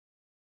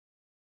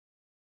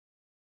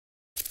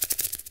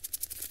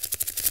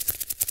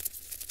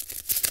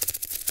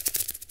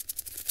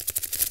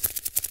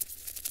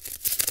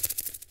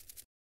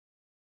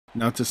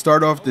Now to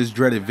start off this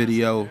dreaded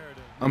video,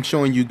 I'm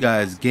showing you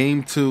guys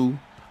game 2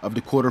 of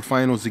the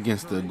quarterfinals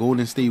against the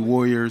Golden State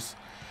Warriors.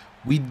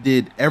 We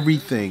did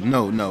everything,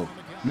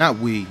 not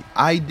we,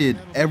 I did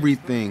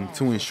everything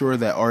to ensure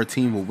that our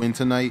team will win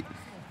tonight.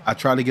 I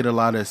tried to get a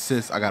lot of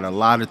assists, I got a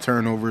lot of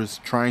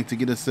turnovers trying to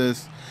get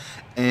assists,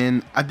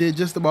 and I did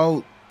just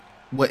about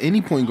what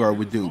any point guard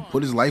would do,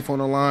 put his life on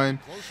the line,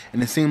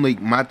 and it seemed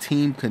like my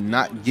team could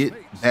not get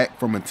back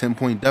from a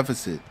 10-point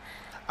deficit.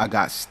 I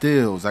got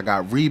steals, I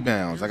got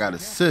rebounds, I got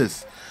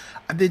assists.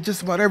 I did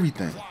just about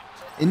everything.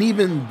 And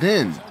even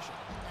then,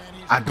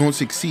 I don't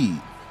succeed.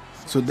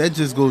 So that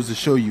just goes to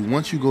show you,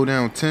 once you go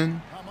down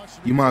 10,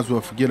 you might as well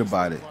forget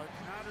about it.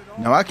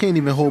 Now, I can't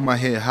even hold my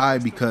head high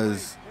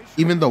because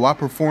even though I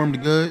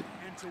performed good,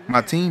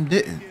 my team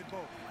didn't.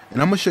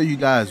 And I'm going to show you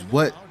guys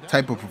what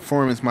type of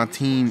performance my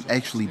team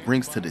actually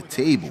brings to the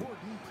table.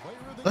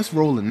 Let's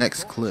roll the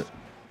next clip.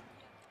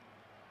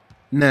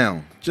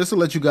 Now, just to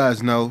let you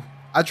guys know,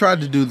 I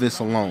tried to do this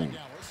alone.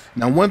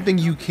 Now, one thing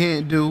you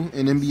can't do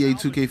in NBA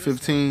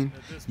 2K15,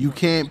 you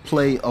can't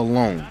play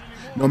alone.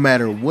 No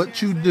matter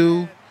what you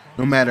do,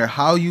 no matter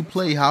how you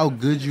play, how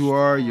good you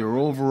are, your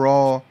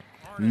overall,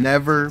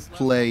 never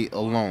play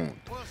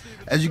alone.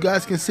 As you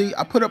guys can see,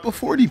 I put up a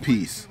 40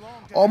 piece,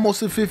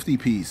 almost a 50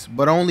 piece,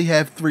 but I only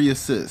have 3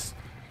 assists.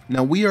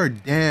 Now, we are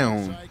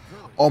down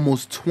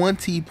almost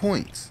 20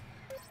 points.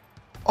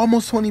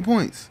 Almost 20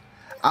 points.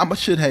 I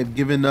should have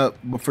given up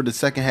before the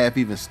second half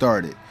even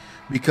started,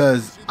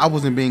 because I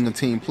wasn't being a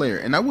team player.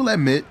 And I will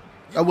admit,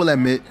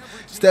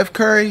 Steph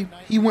Curry,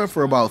 he went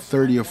for about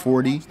 30 or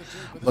 40.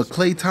 But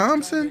Klay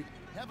Thompson,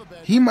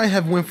 he might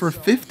have went for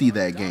 50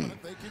 that game.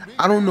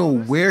 I don't know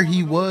where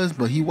he was,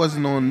 but he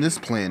wasn't on this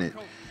planet.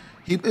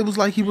 It was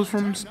like he was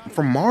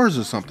from Mars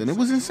or something. It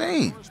was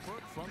insane.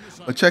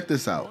 But check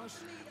this out.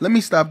 Let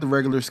me stop the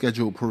regular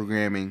schedule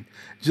programming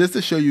just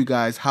to show you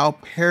guys how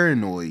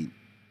paranoid,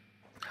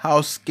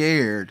 how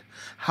scared,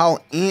 how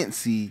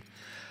antsy,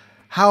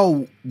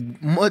 how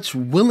much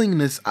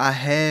willingness I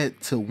had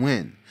to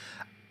win.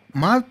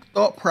 My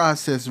thought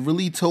process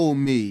really told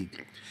me,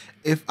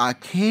 if I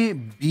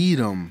can't beat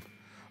him,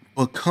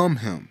 become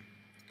him.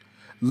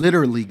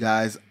 Literally,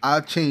 guys, I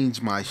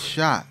changed my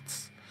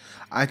shots.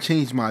 I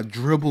changed my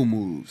dribble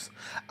moves.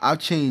 I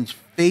changed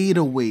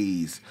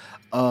fadeaways,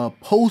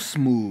 post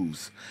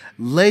moves,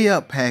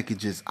 layup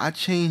packages. I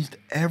changed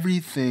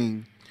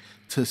everything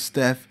to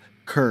Steph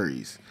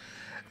Curry's.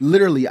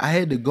 Literally, I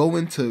had to go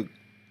into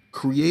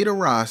create a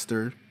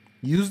roster,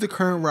 use the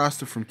current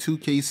roster from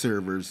 2K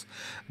servers,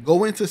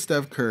 go into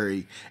Steph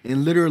Curry,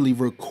 and literally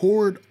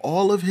record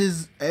all of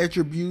his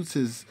attributes,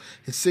 his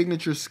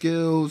signature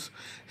skills,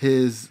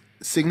 his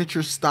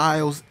signature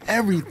styles,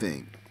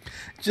 everything,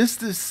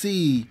 just to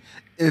see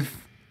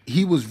if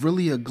he was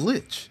really a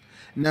glitch.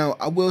 Now,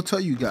 I will tell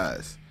you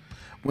guys,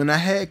 when I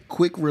had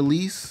quick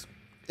release,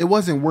 it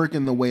wasn't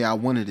working the way I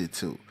wanted it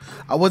to.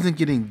 I wasn't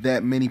getting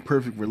that many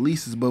perfect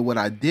releases, but what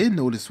I did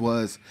notice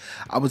was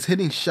I was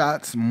hitting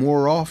shots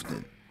more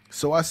often.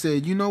 So I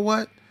said, you know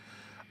what?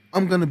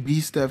 I'm going to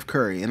be Steph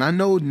Curry. And I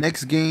know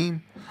next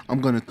game, I'm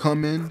going to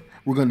come in.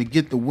 We're going to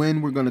get the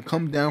win. We're going to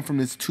come down from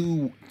this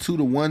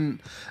 2-1,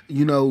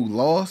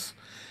 loss.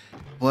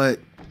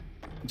 But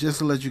just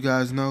to let you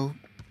guys know,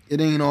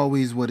 it ain't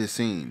always what it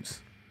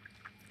seems.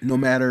 No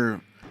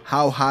matter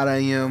how hot I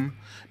am,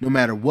 no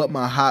matter what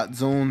my hot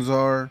zones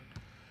are,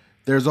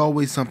 there's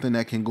always something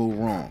that can go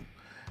wrong.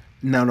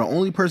 Now, the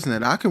only person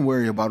that I can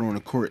worry about on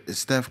the court is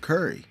Steph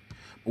Curry.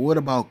 But what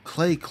about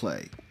Clay?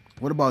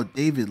 What about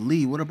David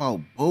Lee? What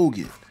about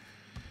Bogut?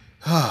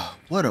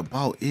 What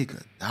about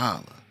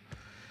Iguodala?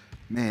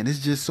 Man,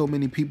 there's just so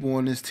many people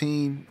on this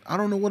team. I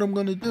don't know what I'm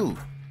going to do.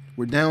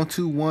 We're down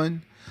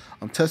 2-1.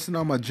 I'm testing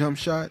out my jump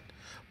shot.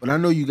 But I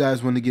know you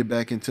guys want to get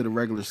back into the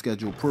regular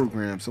schedule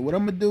program. So what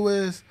I'm going to do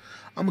is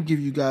I'm going to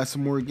give you guys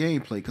some more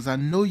gameplay, because I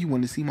know you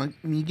want to see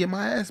me get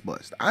my ass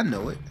bust. I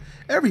know it.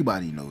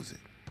 Everybody knows it.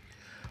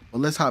 But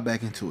let's hop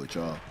back into it,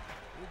 y'all.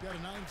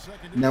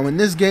 Now, in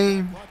this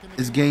game,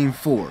 it's game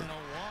 4.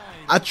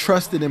 I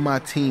trusted in my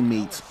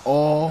teammates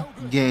all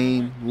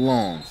game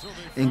long.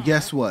 And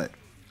guess what?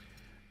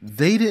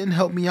 They didn't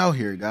help me out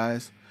here,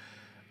 guys.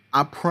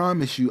 I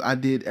promise you, I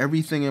did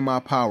everything in my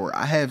power.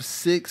 I have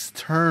 6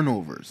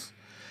 turnovers.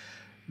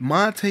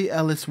 Monte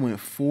Ellis went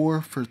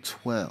 4 for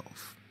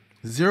 12.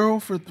 0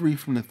 for 3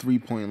 from the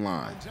three-point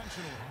line.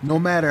 No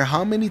matter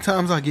how many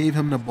times I gave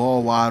him the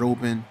ball wide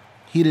open,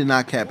 he did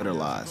not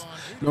capitalize.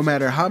 No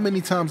matter how many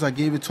times I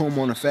gave it to him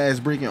on a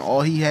fast break and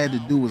all he had to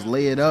do was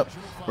lay it up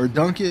or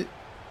dunk it,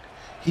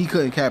 he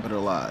couldn't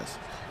capitalize.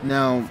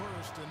 Now,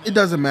 it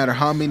doesn't matter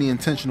how many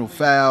intentional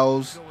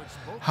fouls,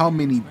 how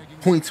many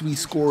points we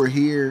score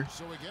here,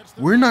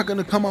 we're not going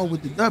to come out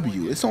with the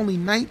W. It's only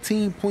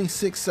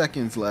 19.6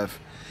 seconds left.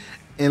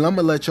 And I'm going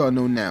to let y'all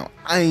know now,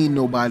 I ain't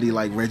nobody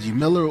like Reggie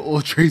Miller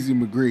or Tracy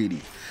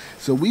McGrady.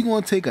 So we're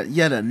going to take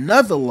yet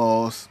another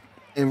loss.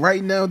 And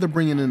right now, they're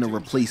bringing in the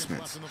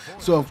replacements.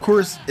 So, of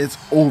course, it's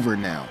over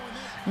now.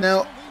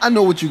 Now, I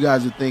know what you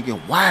guys are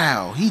thinking.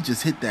 Wow, he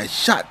just hit that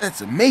shot.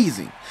 That's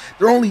amazing.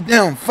 They're only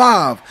down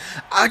 5.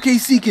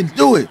 IKC can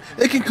do it.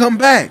 They can come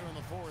back.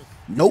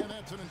 Nope.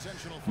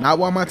 Not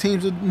while my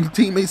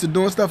teammates are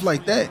doing stuff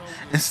like that.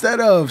 Instead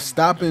of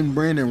stopping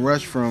Brandon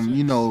Rush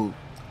from,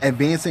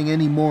 advancing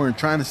anymore and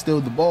trying to steal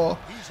the ball,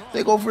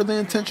 they go for the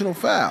intentional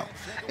foul.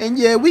 And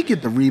yeah, we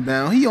get the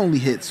rebound. He only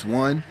hits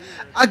 1.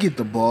 I get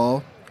the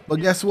ball.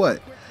 But guess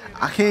what?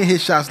 I can't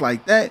hit shots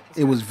like that.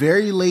 It was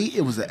very late.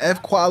 It was an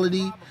F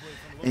quality.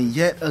 And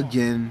yet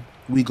again,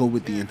 we go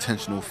with the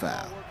intentional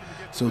foul.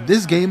 So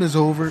this game is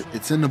over.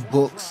 It's in the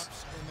books.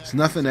 There's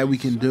nothing that we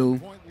can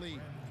do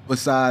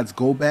besides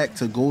go back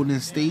to Golden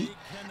State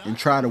and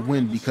try to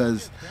win,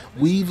 because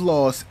we've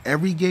lost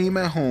every game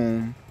at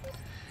home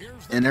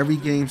and every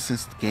game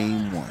since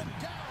game 1.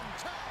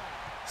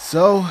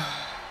 So,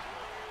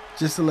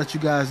 just to let you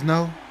guys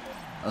know,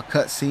 a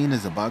cutscene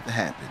is about to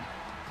happen.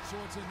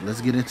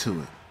 Let's get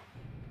into it.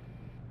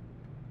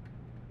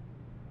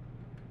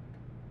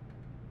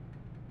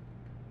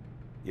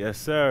 Yes,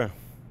 sir.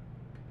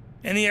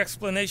 Any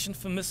explanation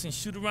for missing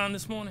shoot-around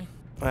this morning?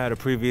 I had a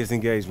previous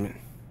engagement.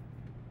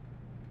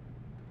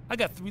 I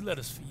got 3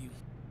 letters for you.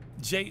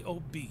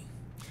 J-O-B.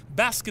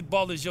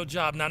 Basketball is your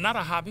job now, not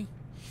a hobby.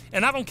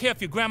 And I don't care if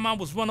your grandma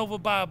was run over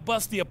by a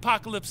bus, the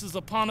apocalypse is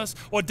upon us,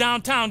 or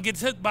downtown gets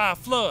hit by a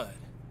flood.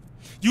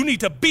 You need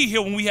to be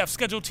here when we have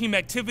scheduled team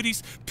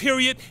activities,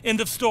 period,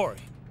 end of story.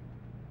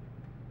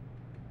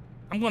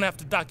 I'm gonna have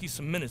to dock you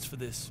some minutes for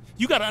this.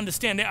 You gotta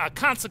understand there are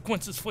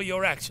consequences for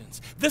your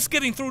actions. This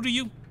getting through to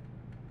you?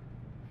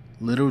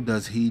 Little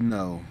does he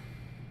know.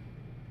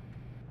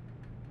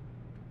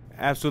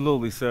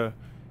 Absolutely, sir.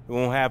 It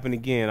won't happen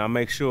again. I'll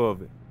make sure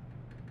of it.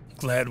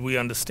 Glad we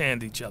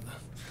understand each other.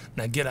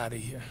 Now get out of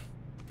here.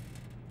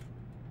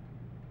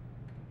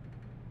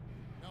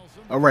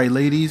 All right,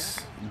 ladies.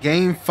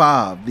 Game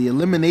 5, the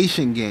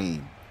elimination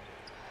game.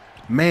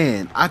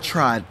 Man, I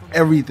tried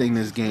everything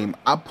this game.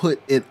 I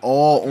put it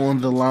all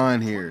on the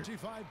line here.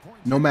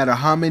 No matter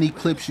how many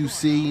clips you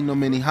see, no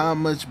matter how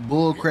much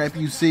bull crap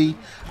you see,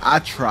 I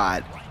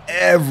tried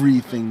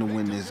everything to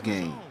win this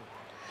game.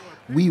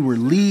 We were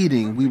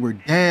leading, we were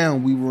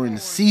down, we were in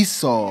the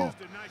seesaw.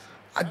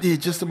 I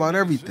did just about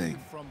everything.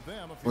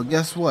 But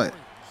guess what?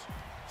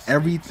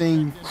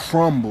 Everything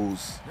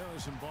crumbles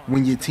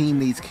when your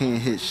teammates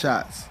can't hit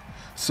shots.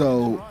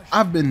 So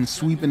I've been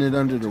sweeping it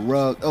under the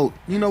rug. Oh,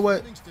 you know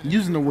what?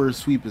 Using the word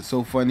sweep is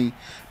so funny,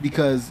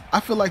 because I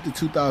feel like the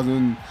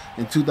 2000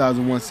 and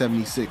 2001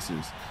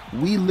 76ers,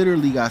 we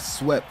literally got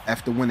swept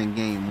after winning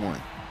game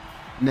 1.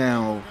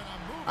 Now,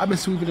 I've been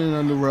sweeping it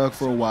under the rug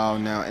for a while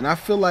now, and I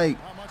feel like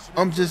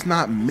I'm just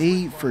not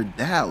made for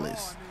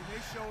Dallas.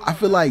 I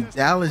feel like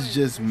Dallas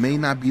just may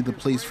not be the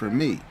place for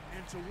me.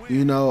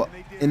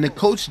 And the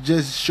coach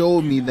just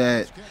showed me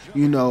that,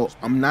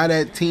 I'm not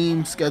at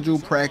team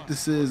scheduled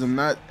practices. I'm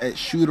not at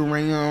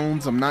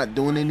shoot-arounds. I'm not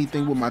doing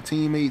anything with my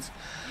teammates.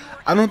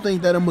 I don't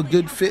think that I'm a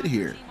good fit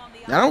here.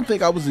 I don't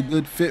think I was a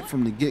good fit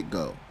from the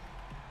get-go.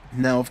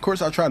 Now, of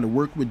course, I tried to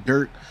work with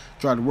Dirk,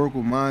 tried to work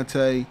with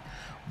Monte,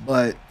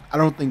 but I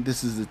don't think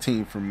this is the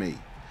team for me.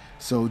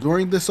 So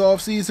during this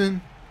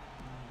offseason,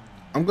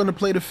 I'm going to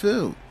play the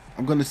field.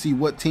 I'm going to see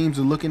what teams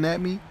are looking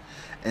at me.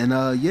 And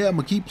yeah, I'm going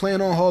to keep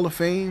playing on Hall of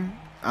Fame.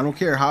 I don't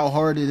care how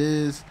hard it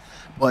is,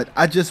 but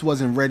I just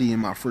wasn't ready in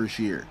my first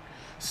year.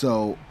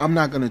 So I'm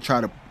not going to try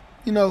to,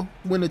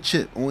 win a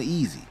chip on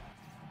easy.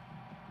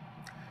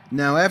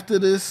 Now, after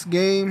this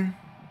game,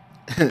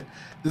 this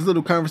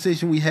little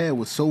conversation we had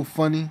was so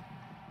funny,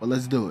 but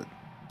let's do it.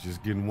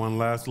 Just getting one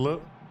last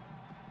look?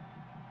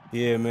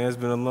 Yeah, man, it's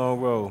been a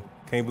long road.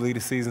 Can't believe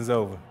the season's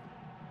over.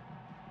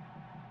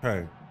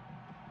 Hey,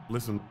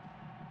 listen,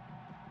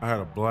 I had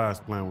a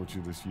blast playing with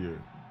you this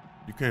year.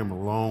 You came a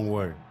long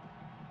way.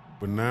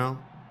 But now,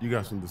 you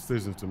got some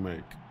decisions to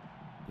make.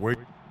 Where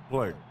you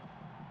play.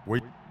 Where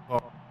you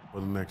talk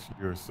for the next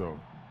year or so.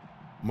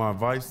 My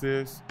advice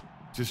is,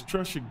 just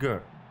trust your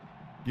gut.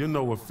 You'll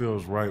know what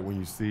feels right when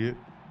you see it.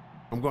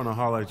 I'm going to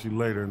holler at you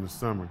later in the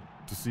summer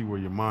to see where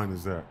your mind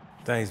is at.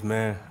 Thanks,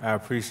 man. I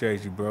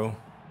appreciate you, bro.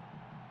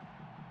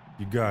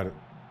 You got it.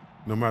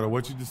 No matter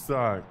what you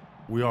decide,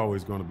 we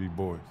always going to be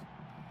boys.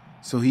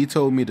 So he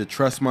told me to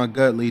trust my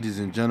gut, ladies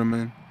and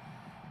gentlemen.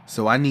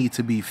 So I need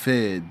to be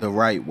fed the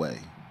right way.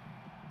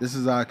 This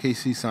is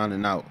IKC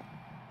signing out.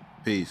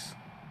 Peace.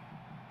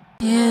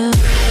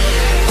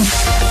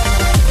 Yeah.